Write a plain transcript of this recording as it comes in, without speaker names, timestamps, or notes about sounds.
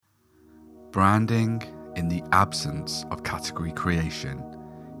Branding in the absence of category creation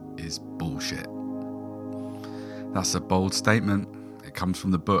is bullshit. That's a bold statement. It comes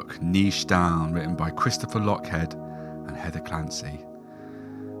from the book Niche Down, written by Christopher Lochhead and Heather Clancy.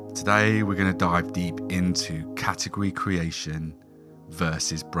 Today we're going to dive deep into category creation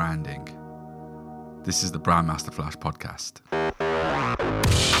versus branding. This is the Brand Master Flash podcast.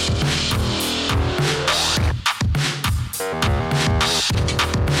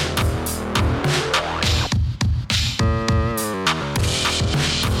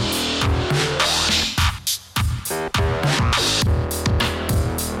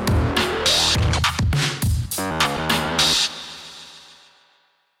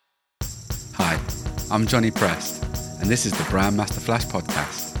 Hi, I'm Johnny Prest, and this is the Brand Master Flash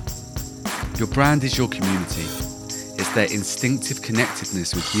podcast. Your brand is your community. It's their instinctive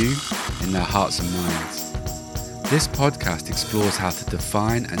connectedness with you in their hearts and minds. This podcast explores how to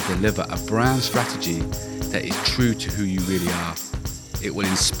define and deliver a brand strategy that is true to who you really are. It will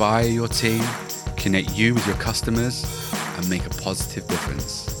inspire your team, connect you with your customers, and make a positive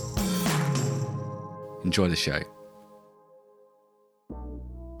difference. Enjoy the show.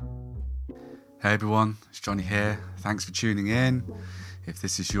 Hey everyone, it's Johnny here. Thanks for tuning in. If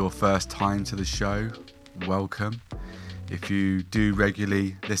this is your first time to the show, welcome. If you do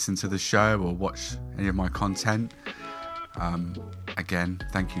regularly listen to the show or watch any of my content, again,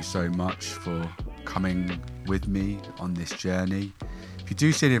 thank you so much for coming with me on this journey. If you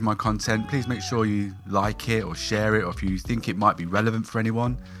do see any of my content, please make sure you like it or share it, or if you think it might be relevant for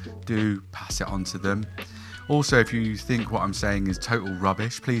anyone, do pass it on to them. Also, if you think what I'm saying is total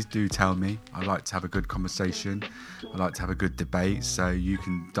rubbish, please do tell me. I like to have a good conversation. I like to have a good debate, so you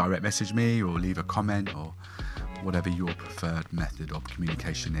can direct message me or leave a comment or whatever your preferred method of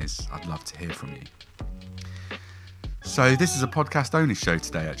communication is. I'd love to hear from you. So this is a podcast only show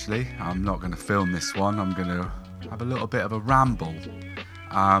today, actually. I'm not going to film this one. I'm going to have a little bit of a ramble.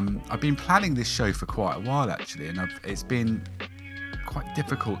 I've been planning this show for quite a while, actually, and it's been quite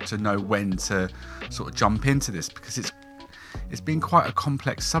difficult to know when to sort of jump into this, because it's been quite a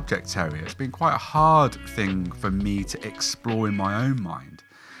complex subject area. It's been quite a hard thing for me to explore in my own mind.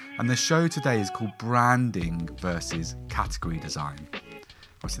 And the show today is called Branding versus Category Design.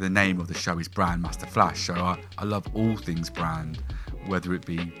 Obviously the name of the show is Brand Master Flash, so I love all things brand, whether it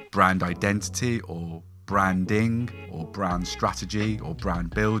be brand identity or branding or brand strategy or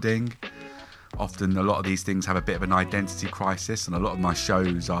brand building. Often a lot of these things have a bit of an identity crisis, and a lot of my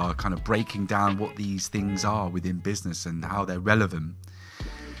shows are kind of breaking down what these things are within business and how they're relevant.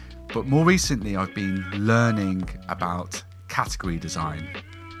 But more recently I've been learning about category design,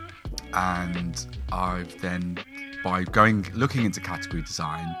 and I've then, by looking into category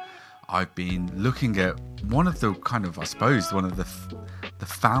design, I've been looking at one of the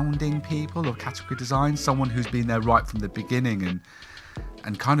founding people of category design, someone who's been there right from the beginning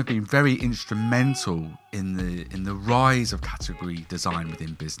and kind of been very instrumental in the rise of category design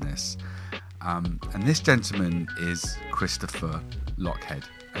within business. And this gentleman is Christopher Lochhead.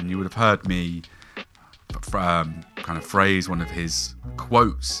 And you would have heard me kind of phrase one of his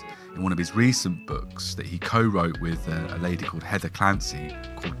quotes in one of his recent books that he co-wrote with a lady called Heather Clancy,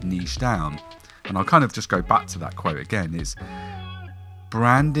 called Niche Down. And I'll kind of just go back to that quote again. It's,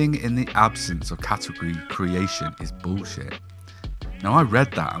 branding in the absence of category creation is bullshit. Now, I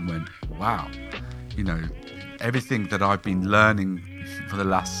read that and went, wow, everything that I've been learning for the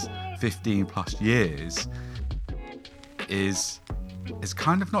last 15 plus years is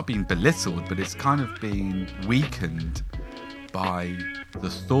kind of not being belittled, but it's kind of being weakened by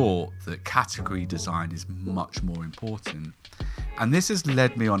the thought that category design is much more important. And this has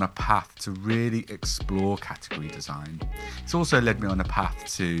led me on a path to really explore category design. It's also led me on a path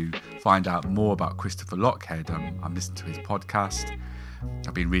to find out more about Christopher Lochhead. I'm listening to his podcast.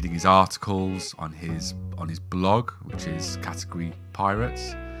 I've been reading his articles on his blog, which is Category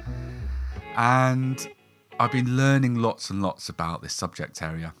Pirates. And I've been learning lots and lots about this subject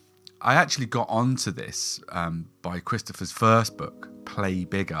area. I actually got onto this by Christopher's first book, Play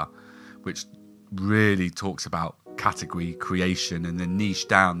Bigger, which really talks about category creation, and then Niche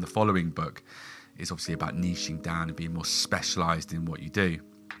Down, the following book, is obviously about niching down and being more specialised in what you do.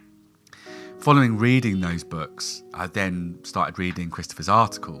 Following reading those books, I then started reading Christopher's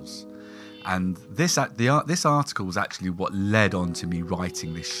articles. And this article was actually what led on to me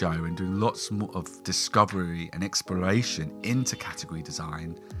writing this show and doing lots more of discovery and exploration into category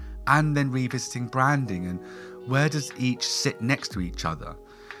design, and then revisiting branding and where does each sit next to each other.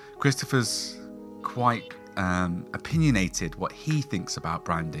 Christopher's quite opinionated what he thinks about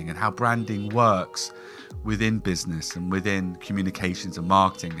branding and how branding works within business and within communications and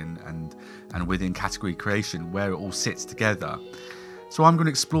marketing and within category creation, where it all sits together. So I'm going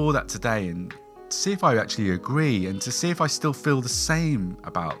to explore that today and see if I actually agree, and to see if I still feel the same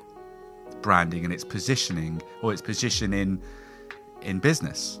about branding and its positioning, or its position in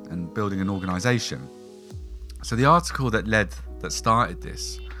business and building an organization. So the article that started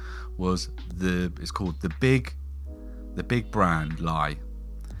this it's called The Big Brand Lie: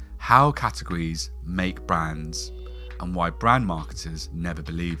 How Categories Make Brands and Why Brand Marketers Never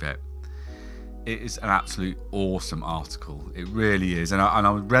Believe It. It is an absolute awesome article. It really is. And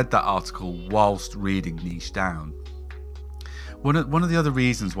I read that article whilst reading Niche Down. One of the other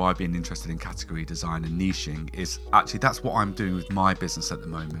reasons why I've been interested in category design and niching is actually that's what I'm doing with my business at the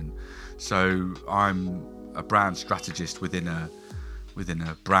moment. So I'm a brand strategist within a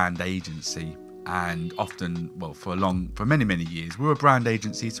brand agency, and often, for many years, we were a brand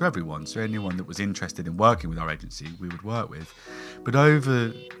agency to everyone. So anyone that was interested in working with our agency, we would work with. But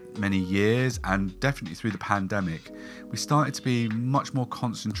over many years, and definitely through the pandemic, we started to be much more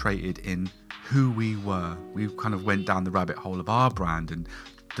concentrated in who we were. We kind of went down the rabbit hole of our brand and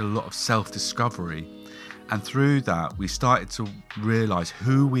did a lot of self-discovery. And through that, we started to realize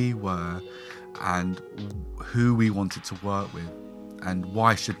who we were and who we wanted to work with and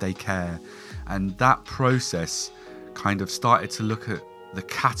why should they care. And that process kind of started to look at the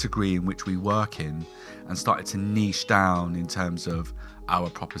category in which we work in and started to niche down in terms of our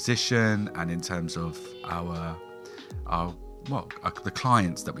proposition and in terms of the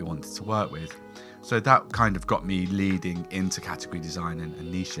clients that we wanted to work with. So that kind of got me leading into category design and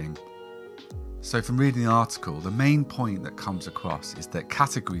niching. So from reading the article, the main point that comes across is that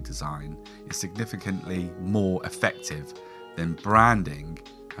category design is significantly more effective than branding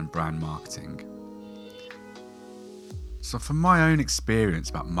and brand marketing. So from my own experience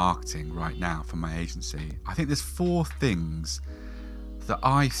about marketing right now for my agency, I think there's 4 things that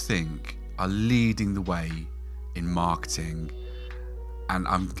I think are leading the way in marketing, and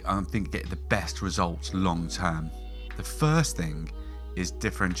I'm thinking getting the best results long term. The first thing is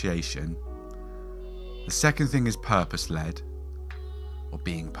differentiation. The second thing is purpose-led, or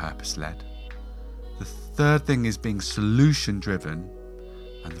being purpose-led. The third thing is being solution-driven,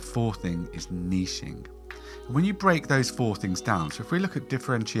 and the fourth thing is niching. And when you break those 4 things down, so if we look at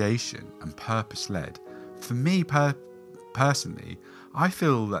differentiation and purpose-led, for me personally, I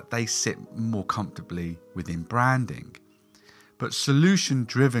feel that they sit more comfortably within branding. But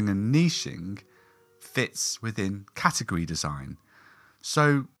solution-driven and niching fits within category design.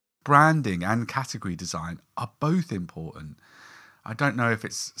 So branding and category design are both important. I don't know if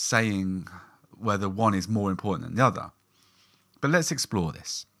it's saying whether one is more important than the other. But let's explore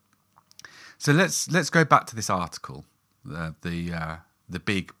this. So let's go back to this article, the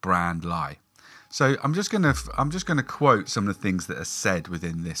Big Brand Lie. So I'm just gonna quote some of the things that are said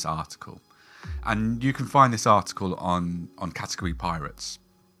within this article, and you can find this article on Category Pirates,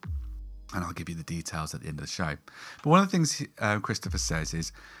 and I'll give you the details at the end of the show. But one of the things Christopher says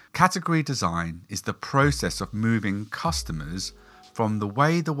is, category design is the process of moving customers from the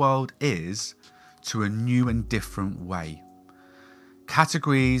way the world is to a new and different way.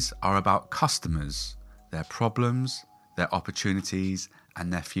 Categories are about customers, their problems, their opportunities,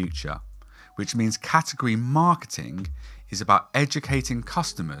 and their future, which means category marketing is about educating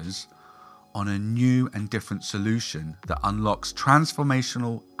customers on a new and different solution that unlocks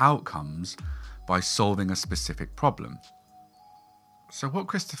transformational outcomes by solving a specific problem. So what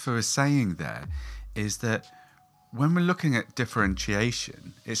Christopher is saying there is that when we're looking at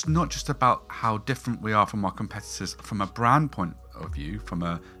differentiation, it's not just about how different we are from our competitors from a brand point of view, from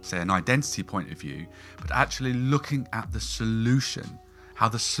an identity point of view, but actually looking at the solution, how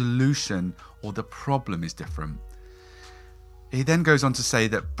the solution or the problem is different. He then goes on to say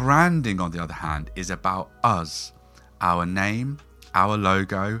that branding, on the other hand, is about us, our name, our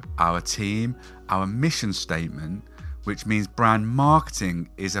logo, our team, our mission statement, which means brand marketing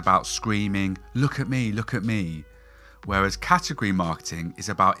is about screaming, "Look at me, look at me," whereas category marketing is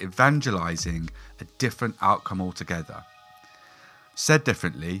about evangelizing a different outcome altogether. Said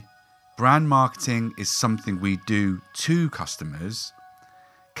differently, brand marketing is something we do to customers.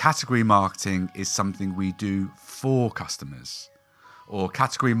 Category marketing is something we do for customers. Or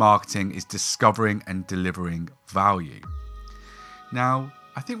category marketing is discovering and delivering value. Now,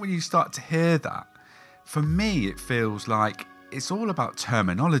 I think when you start to hear that, for me, it feels like it's all about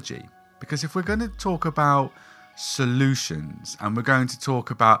terminology. Because if we're going to talk about solutions and we're going to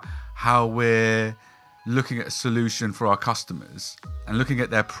talk about how we're looking at a solution for our customers and looking at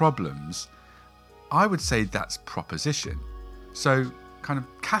their problems, I would say that's proposition. So kind of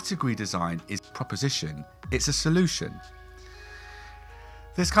category design is proposition. It's a solution.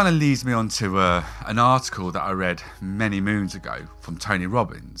 This kind of leads me on to an article that I read many moons ago from Tony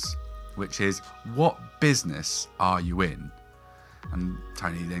Robbins, which is, what business are you in? And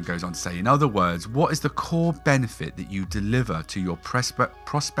Tony then goes on to say, in other words, what is the core benefit that you deliver to your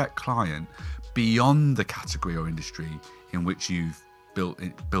prospect client beyond the category or industry in which you've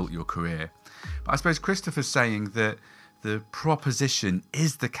built your career? But I suppose Christopher's saying that the proposition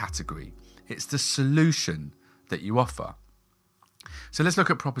is the category. It's the solution that you offer. So let's look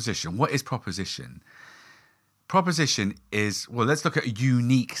at proposition. What is proposition? Proposition is, well, let's look at a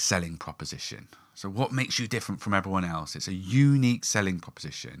unique selling proposition. So what makes you different from everyone else? It's a unique selling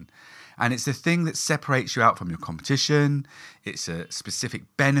proposition. And it's the thing that separates you out from your competition. It's a specific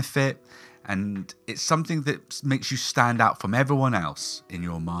benefit. And it's something that makes you stand out from everyone else in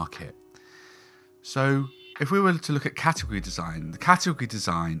your market. So if we were to look at category design, the category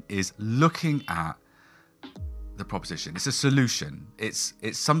design is looking at the proposition. It's a solution. It's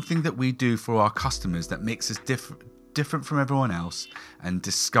something that we do for our customers that makes us different from everyone else, and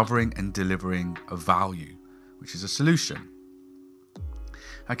discovering and delivering a value, which is a solution.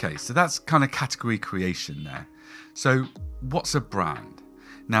 Okay, so that's kind of category creation there. So what's a brand?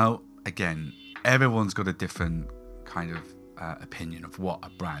 Now, again, everyone's got a different kind of opinion of what a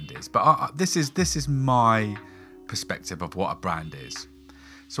brand is, but this is my perspective of what a brand is.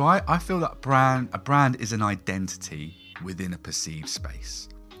 So I feel that a brand is an identity within a perceived space.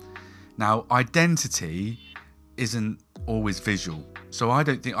 Now, identity isn't always visual. So I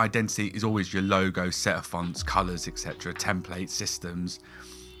don't think identity is always your logo, set of fonts, colours, etc., templates, systems.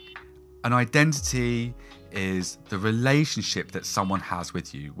 An identity is the relationship that someone has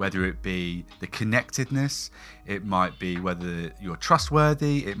with you, whether it be the connectedness, it might be whether you're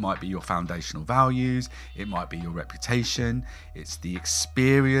trustworthy, it might be your foundational values, it might be your reputation, it's the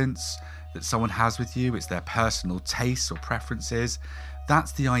experience that someone has with you, it's their personal tastes or preferences.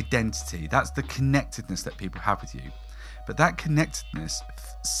 That's the identity, that's the connectedness that people have with you. But that connectedness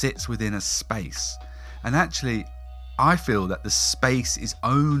sits within a space. And actually, I feel that the space is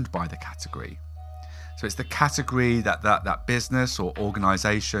owned by the category. So it's the category that business or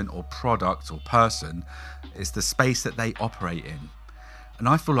organization or product or person, it's the space that they operate in. And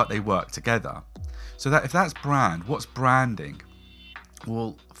I feel like they work together. So that if that's brand, what's branding?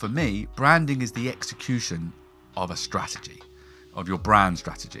 Well, for me, branding is the execution of a strategy, of your brand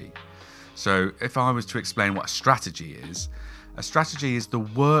strategy. So if I was to explain what a strategy is the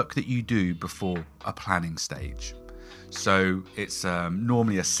work that you do before a planning stage. So it's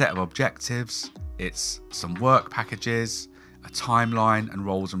normally a set of objectives, it's some work packages, a timeline, and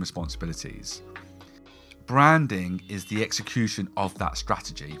roles and responsibilities. Branding is the execution of that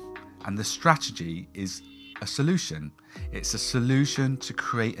strategy, and the strategy is a solution. It's a solution to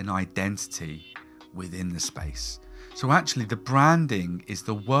create an identity within the space. So actually, the branding is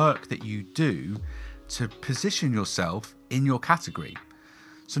the work that you do to position yourself in your category.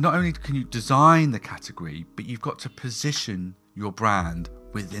 So not only can you design the category, but you've got to position your brand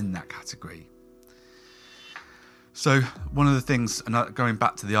within that category. So one of the things, and going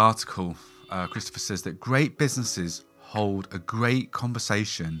back to the article, Christopher says that great businesses hold a great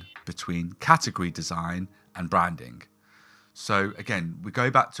conversation between category design and branding. So again, we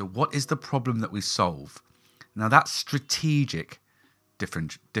go back to what is the problem that we solve? Now that's strategic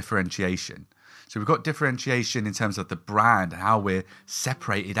differentiation. So we've got differentiation in terms of the brand and how we're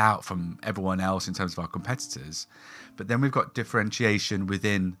separated out from everyone else in terms of our competitors. But then we've got differentiation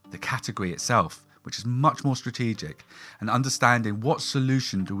within the category itself, which is much more strategic, and understanding what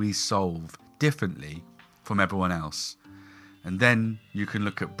solution do we solve differently from everyone else. And then you can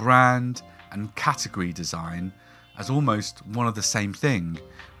look at brand and category design as almost one of the same thing.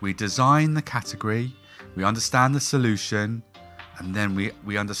 We design the category, we understand the solution, and then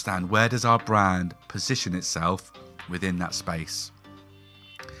we understand where does our brand position itself within that space.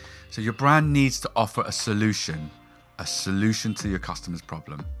 So your brand needs to offer a solution to your customer's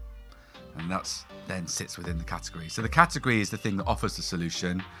problem. And that's then sits within the category. So the category is the thing that offers the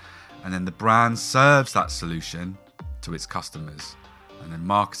solution, and then the brand serves that solution to its customers. And then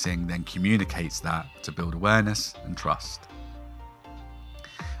marketing then communicates that to build awareness and trust.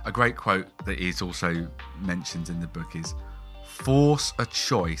 A great quote that is also mentioned in the book is, "Force a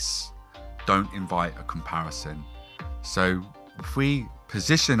choice, don't invite a comparison." So if we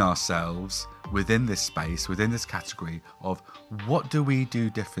position ourselves within this space, within this category of what do we do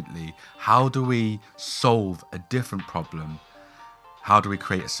differently? How do we solve a different problem? How do we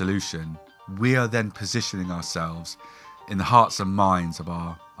create a solution? We are then positioning ourselves in the hearts and minds of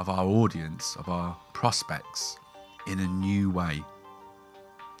our audience, of our prospects, in a new way.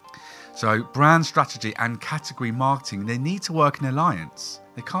 So brand strategy and category marketing, they need to work in alliance.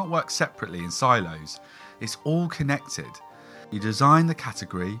 They can't work separately in silos. It's all connected. You design the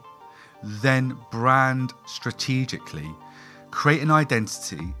category, then brand strategically. Create an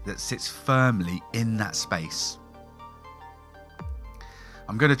identity that sits firmly in that space.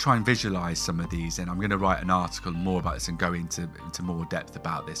 I'm going to try and visualize some of these, and I'm going to write an article more about this and go into more depth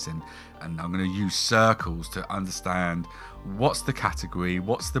about this, and I'm going to use circles to understand what's the category,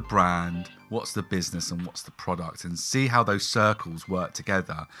 what's the brand, what's the business, and what's the product, and see how those circles work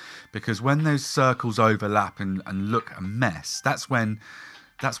together. Because when those circles overlap and look a mess, that's when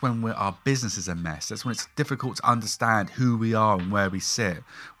our business is a mess. That's when it's difficult to understand who we are and where we sit.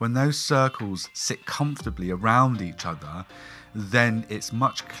 When those circles sit comfortably around each other, then it's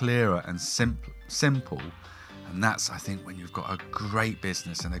much clearer and simple. And that's, I think, when you've got a great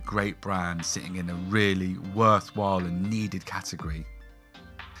business and a great brand sitting in a really worthwhile and needed category.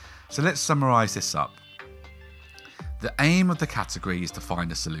 So let's summarize this up. The aim of the category is to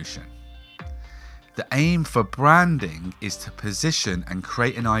find a solution. The aim for branding is to position and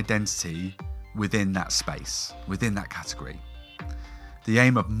create an identity within that space, within that category. The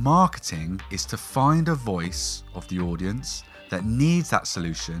aim of marketing is to find a voice of the audience that needs that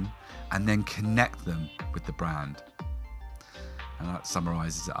solution and then connect them with the brand. And that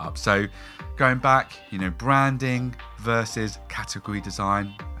summarizes it up. So going back, branding versus category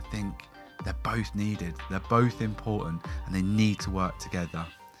design, I think they're both needed. They're both important and they need to work together.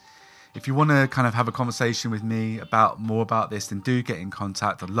 If you want to kind of have a conversation with me more about this, then do get in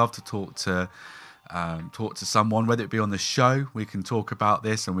contact. I'd love to talk to someone, whether it be on the show. We can talk about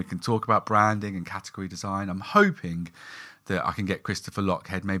this and we can talk about branding and category design. I'm hoping that I can get Christopher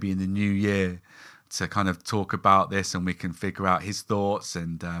Lochhead maybe in the new year to kind of talk about this, and we can figure out his thoughts,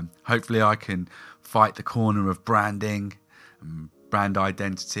 and hopefully I can fight the corner of branding and brand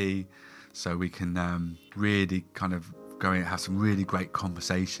identity, so we can really kind of go and have some really great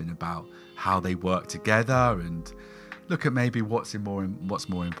conversation about how they work together and look at maybe what's more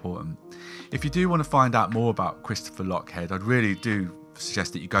important. If you do want to find out more about Christopher Lochhead, I'd really do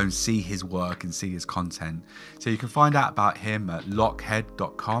suggest that you go and see his work and see his content. So you can find out about him at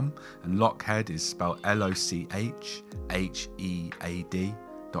lochhead.com, and Lochhead is spelled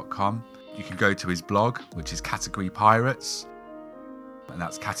LOCHHEAD.com. You can go to his blog, which is Category Pirates, and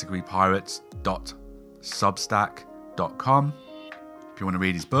that's categorypirates.substack.com. If you want to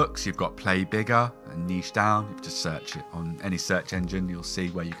read his books, you've got Play Bigger and Niche Down. If you just search it on any search engine, you'll see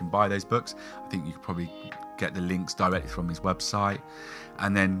where you can buy those books. I think you could probably get the links directly from his website,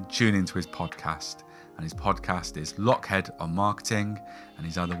 and then tune into his podcast. And his podcast is Lochhead on Marketing, and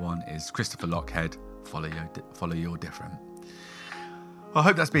his other one is Christopher Lochhead, Follow Your Different. I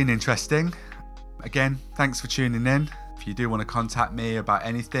hope that's been interesting. Again, thanks for tuning in. If you do want to contact me about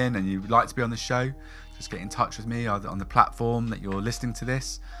anything and you'd like to be on the show, just get in touch with me either on the platform that you're listening to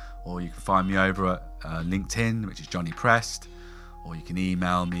this, or you can find me over at LinkedIn, which is Johnny Prest, or you can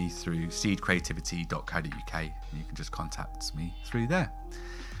email me through seedcreativity.co.uk, and you can just contact me through there.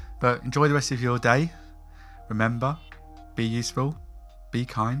 But enjoy the rest of your day. Remember, be useful, be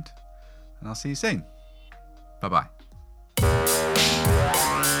kind, and I'll see you soon. Bye-bye.